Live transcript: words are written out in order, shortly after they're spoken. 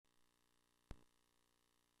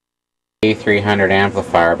A300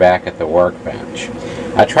 amplifier back at the workbench.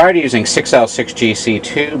 I tried using 6L6GC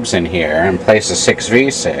tubes in here and placed a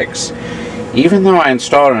 6V6. Even though I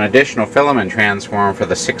installed an additional filament transformer for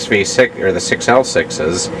the 6V6 or the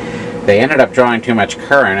 6L6s, they ended up drawing too much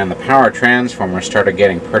current and the power transformer started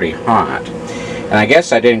getting pretty hot. And I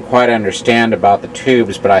guess I didn't quite understand about the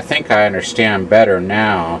tubes, but I think I understand better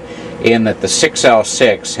now in that the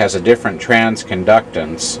 6L6 has a different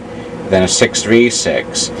transconductance than a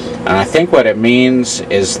 6V6. And I think what it means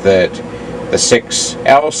is that the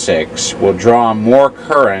 6L6 will draw more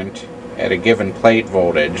current at a given plate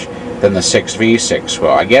voltage than the 6V6 will.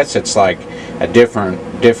 I guess it's like a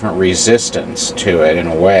different resistance to it in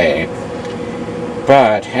a way.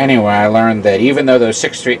 But anyway, I learned that even though those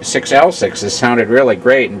 6L6s sounded really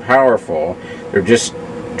great and powerful, they just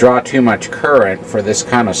draw too much current for this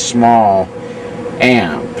kind of small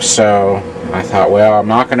amp. So I thought, well, I'm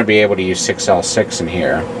not going to be able to use 6L6 in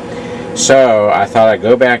here. So I thought I'd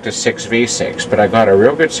go back to 6V6, but I got a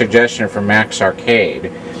real good suggestion from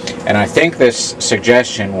Maxxarcade, and I think this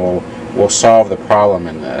suggestion will solve the problem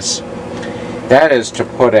in this. That is to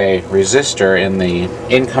put a resistor in the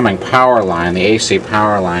incoming power line, the AC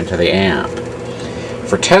power line to the amp.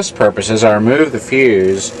 For test purposes, I removed the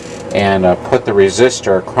fuse and put the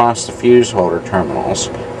resistor across the fuse holder terminals.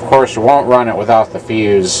 Of course, we won't run it without the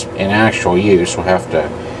fuse in actual use. We'll have to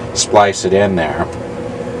splice it in there.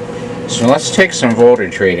 So let's take some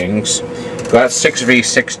voltage readings. Got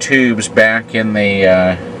 6V6 tubes back in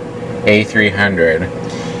the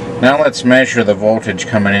A300. Now let's measure the voltage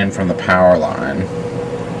coming in from the power line.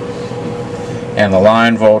 And the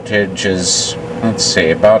line voltage is, let's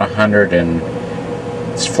see, about 100 and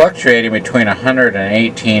it's fluctuating between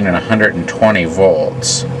 118 and 120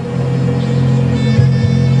 volts.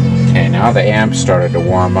 Okay, now the amp started to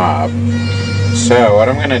warm up. So what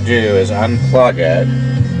I'm going to do is unplug it.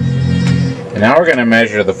 And now we're going to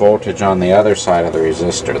measure the voltage on the other side of the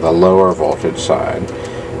resistor, the lower voltage side.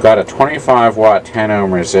 Got a 25 watt 10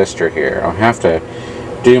 ohm resistor here. I'll have to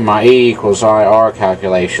do my E equals IR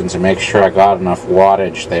calculations and make sure I got enough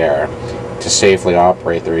wattage there to safely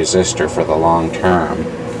operate the resistor for the long term.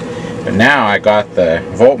 But now I got the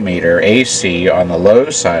voltmeter AC on the low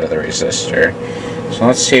side of the resistor. So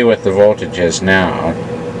let's see what the voltage is now.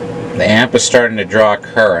 The amp is starting to draw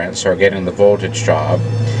current, so we're getting the voltage drop.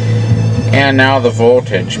 And now the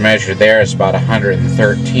voltage measured there is about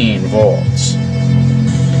 113 volts.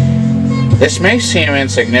 This may seem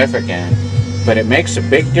insignificant, but it makes a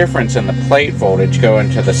big difference in the plate voltage going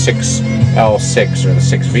to the 6L6 or the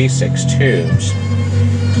 6V6 tubes.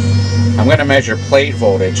 I'm going to measure plate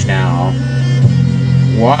voltage now.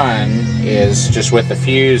 One is just with the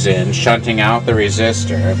fuse in, shunting out the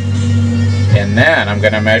resistor. And then I'm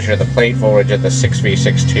going to measure the plate voltage at the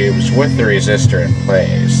 6V6 tubes with the resistor in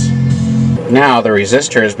place. Now the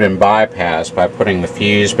resistor has been bypassed by putting the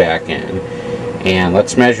fuse back in. And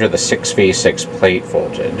let's measure the 6V6 plate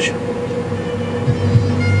voltage.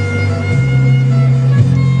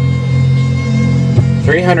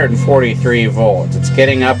 .343 volts. It's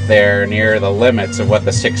getting up there near the limits of what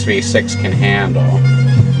the 6V6 can handle.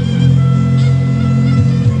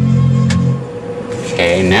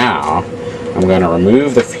 Okay, now I'm going to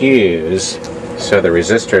remove the fuse so the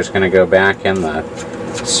resistor is going to go back in the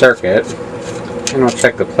circuit. And I'll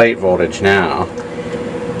check the plate voltage now.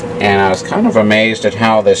 And I was kind of amazed at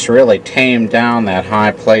how this really tamed down that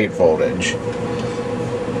high plate voltage.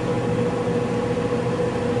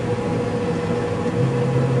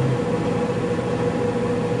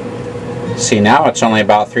 See, now it's only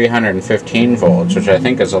about 315 volts, which I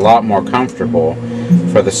think is a lot more comfortable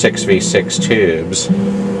for the 6V6 tubes.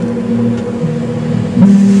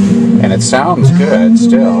 And it sounds good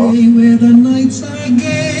still.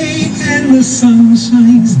 And the sun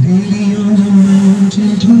shines daily on the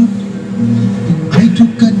mountain top. I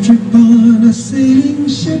took a trip on a sailing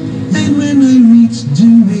ship, and when I reached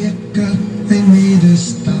Jamaica, they made a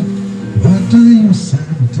stop. But I'm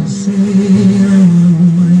sad to say I'm on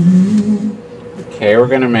my way. Okay, we're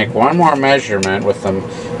going to make one more measurement with the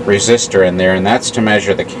resistor in there, and that's to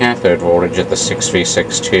measure the cathode voltage at the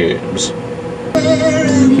 6V6 tubes.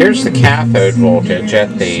 Here's the cathode voltage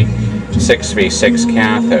at the 6V6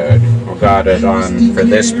 cathode. We got it on for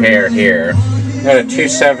this pair here. Got a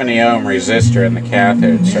 270 ohm resistor in the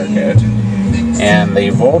cathode circuit, and the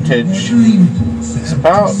voltage is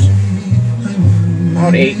about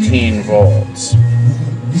 18 volts.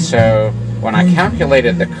 So when I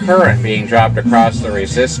calculated the current being dropped across the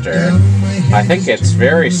resistor, I think it's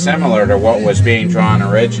very similar to what was being drawn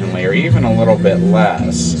originally, or even a little bit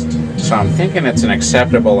less. So I'm thinking it's an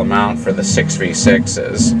acceptable amount for the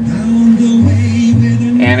 6V6s.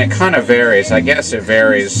 And it kind of varies. I guess it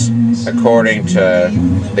varies according to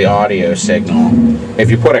the audio signal. If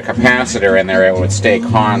you put a capacitor in there, it would stay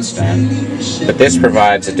constant, but this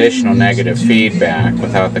provides additional negative feedback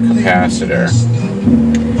without the capacitor.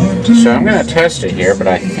 So I'm going to test it here, but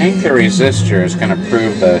I think the resistor is going to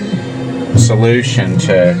prove the solution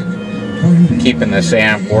to keeping this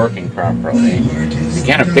amp working properly.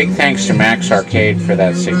 Again, a big thanks to Maxxarcade for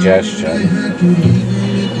that suggestion.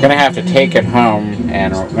 I'm going to have to take it home,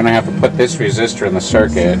 and we're going to have to put this resistor in the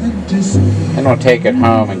circuit. Then we'll take it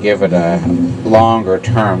home and give it a longer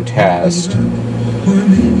term test.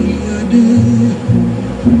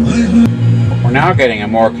 We're now getting a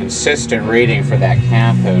more consistent reading for that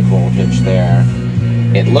cathode voltage there.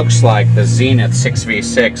 It looks like the Zenith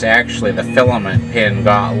 6V6, actually the filament pin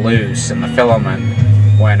got loose and the filament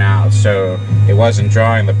went out, so it wasn't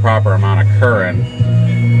drawing the proper amount of current.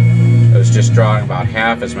 It was just drawing about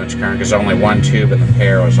half as much current because only one tube in the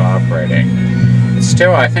pair was operating. But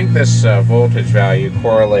still, I think this voltage value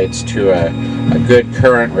correlates to a good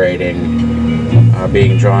current rating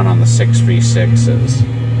being drawn on the 6V6s.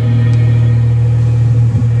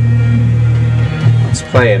 Let's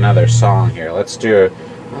play another song here. I'll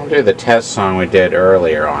do the test song we did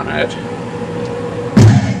earlier on it.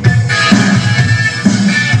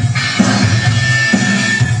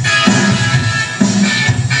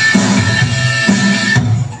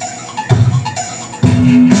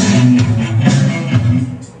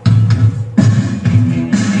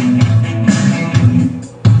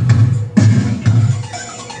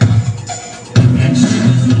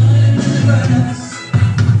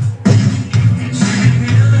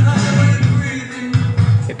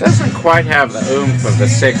 Doesn't quite have the oomph of the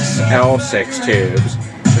 6L6 tubes.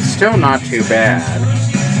 It's still not too bad,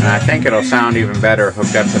 and I think it'll sound even better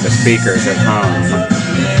hooked up to the speakers at home.